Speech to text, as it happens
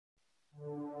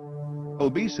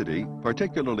Obesity,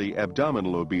 particularly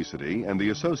abdominal obesity and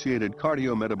the associated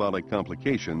cardiometabolic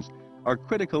complications, are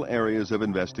critical areas of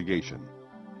investigation.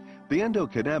 The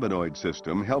endocannabinoid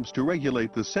system helps to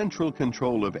regulate the central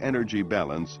control of energy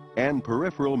balance and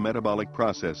peripheral metabolic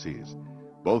processes,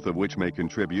 both of which may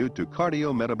contribute to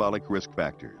cardiometabolic risk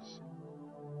factors.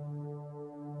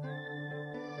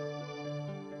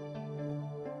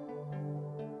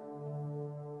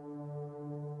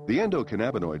 The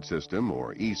endocannabinoid system,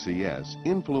 or ECS,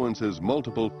 influences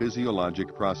multiple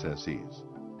physiologic processes.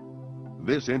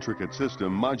 This intricate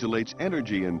system modulates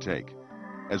energy intake,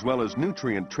 as well as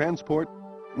nutrient transport,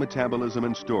 metabolism,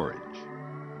 and storage.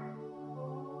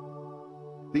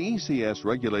 The ECS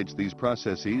regulates these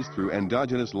processes through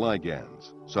endogenous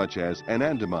ligands, such as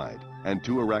anandamide and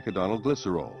 2-arachidonyl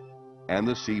glycerol, and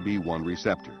the CB1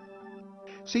 receptor.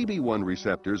 CB1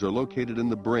 receptors are located in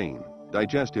the brain,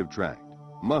 digestive tract,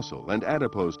 muscle, and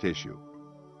adipose tissue.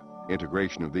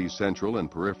 Integration of these central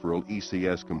and peripheral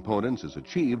ECS components is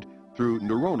achieved through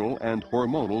neuronal and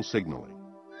hormonal signaling.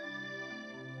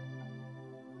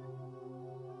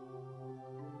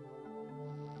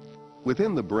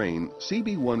 Within the brain,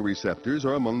 CB1 receptors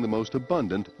are among the most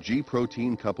abundant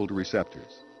G-protein-coupled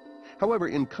receptors. However,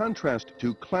 in contrast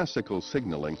to classical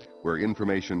signaling, where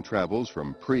information travels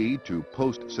from pre- to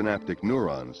post-synaptic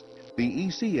neurons, the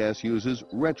ECS uses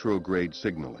retrograde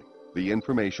signaling. The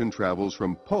information travels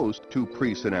from post to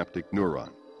presynaptic neuron.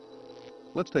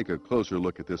 Let's take a closer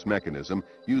look at this mechanism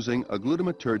using a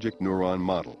glutamatergic neuron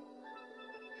model.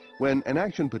 When an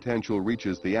action potential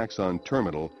reaches the axon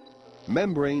terminal,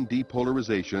 membrane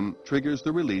depolarization triggers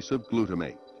the release of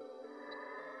glutamate.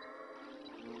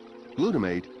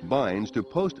 Glutamate binds to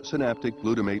postsynaptic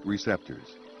glutamate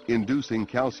receptors, inducing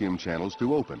calcium channels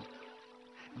to open.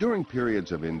 During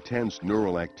periods of intense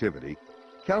neural activity,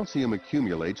 calcium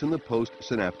accumulates in the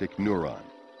postsynaptic neuron.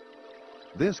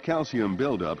 This calcium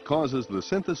buildup causes the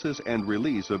synthesis and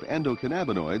release of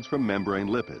endocannabinoids from membrane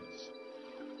lipids.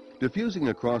 Diffusing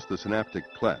across the synaptic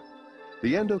cleft,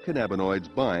 the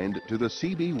endocannabinoids bind to the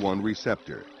CB1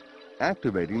 receptor,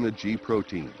 activating the G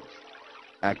proteins.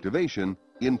 Activation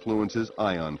influences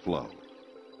ion flow.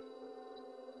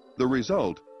 The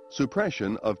result: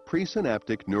 suppression of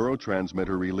presynaptic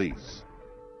neurotransmitter release.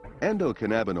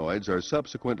 Endocannabinoids are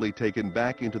subsequently taken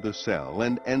back into the cell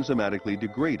and enzymatically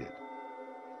degraded.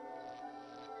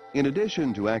 In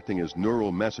addition to acting as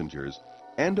neural messengers,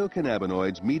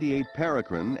 endocannabinoids mediate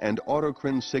paracrine and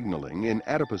autocrine signaling in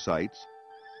adipocytes,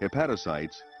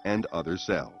 hepatocytes, and other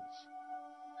cells.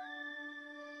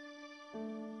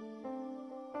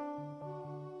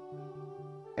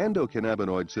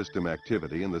 Endocannabinoid system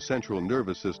activity in the central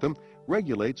nervous system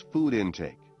regulates food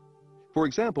intake. For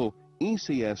example,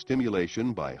 ECS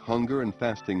stimulation by hunger and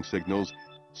fasting signals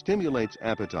stimulates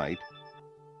appetite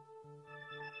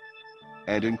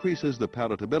and increases the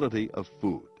palatability of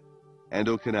food.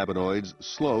 Endocannabinoids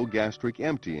slow gastric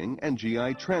emptying and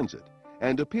GI transit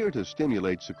and appear to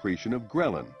stimulate secretion of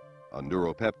ghrelin, a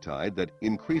neuropeptide that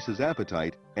increases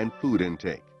appetite and food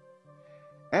intake.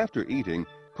 After eating,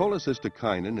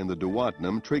 cholecystokinin in the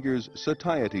duodenum triggers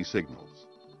satiety signals.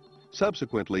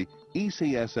 Subsequently,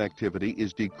 ECS activity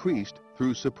is decreased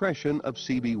through suppression of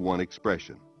CB1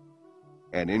 expression.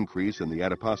 An increase in the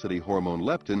adiposity hormone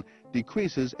leptin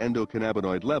decreases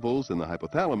endocannabinoid levels in the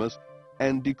hypothalamus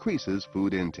and decreases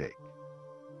food intake.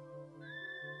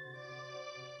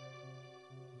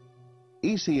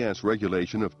 ECS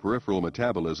regulation of peripheral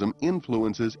metabolism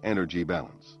influences energy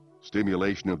balance.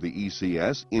 Stimulation of the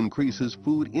ECS increases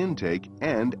food intake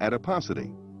and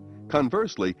adiposity.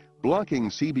 Conversely, blocking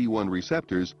CB1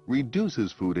 receptors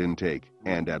reduces food intake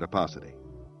and adiposity.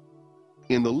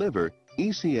 In the liver,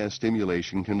 ECS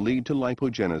stimulation can lead to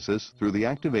lipogenesis through the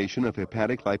activation of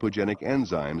hepatic lipogenic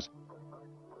enzymes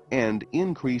and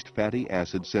increased fatty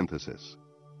acid synthesis.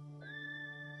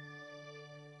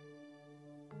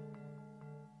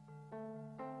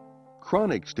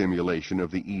 Chronic stimulation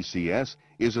of the ECS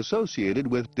is associated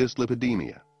with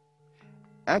dyslipidemia.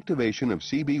 Activation of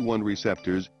CB1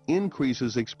 receptors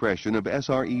increases expression of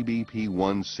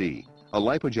SREBP1C, a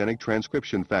lipogenic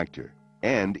transcription factor,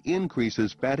 and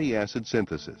increases fatty acid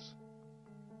synthesis.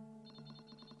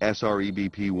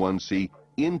 SREBP1C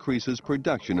increases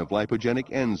production of lipogenic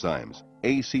enzymes,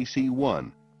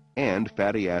 ACC1, and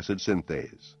fatty acid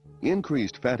synthase.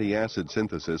 Increased fatty acid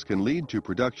synthesis can lead to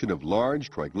production of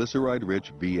large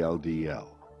triglyceride-rich VLDL.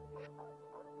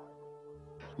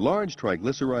 Large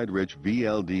triglyceride-rich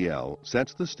VLDL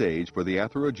sets the stage for the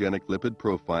atherogenic lipid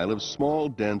profile of small,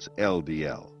 dense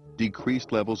LDL,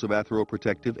 decreased levels of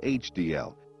atheroprotective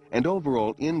HDL, and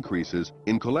overall increases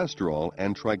in cholesterol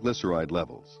and triglyceride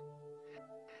levels.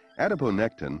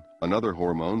 Adiponectin, another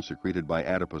hormone secreted by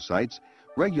adipocytes,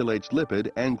 regulates lipid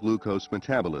and glucose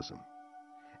metabolism.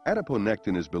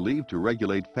 Adiponectin is believed to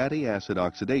regulate fatty acid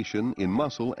oxidation in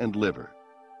muscle and liver,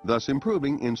 thus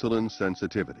improving insulin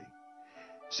sensitivity.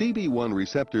 CB1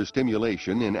 receptor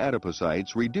stimulation in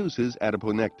adipocytes reduces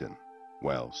adiponectin,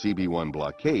 while CB1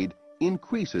 blockade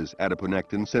increases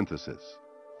adiponectin synthesis.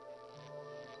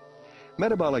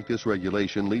 Metabolic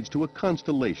dysregulation leads to a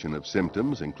constellation of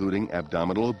symptoms including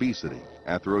abdominal obesity,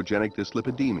 atherogenic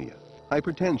dyslipidemia,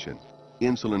 hypertension,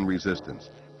 insulin resistance,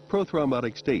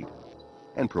 prothrombotic state,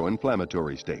 and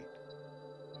pro-inflammatory state.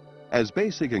 As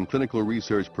basic and clinical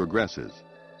research progresses,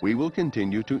 we will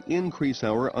continue to increase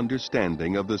our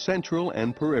understanding of the central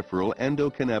and peripheral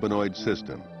endocannabinoid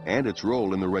system and its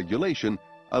role in the regulation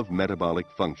of metabolic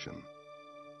function.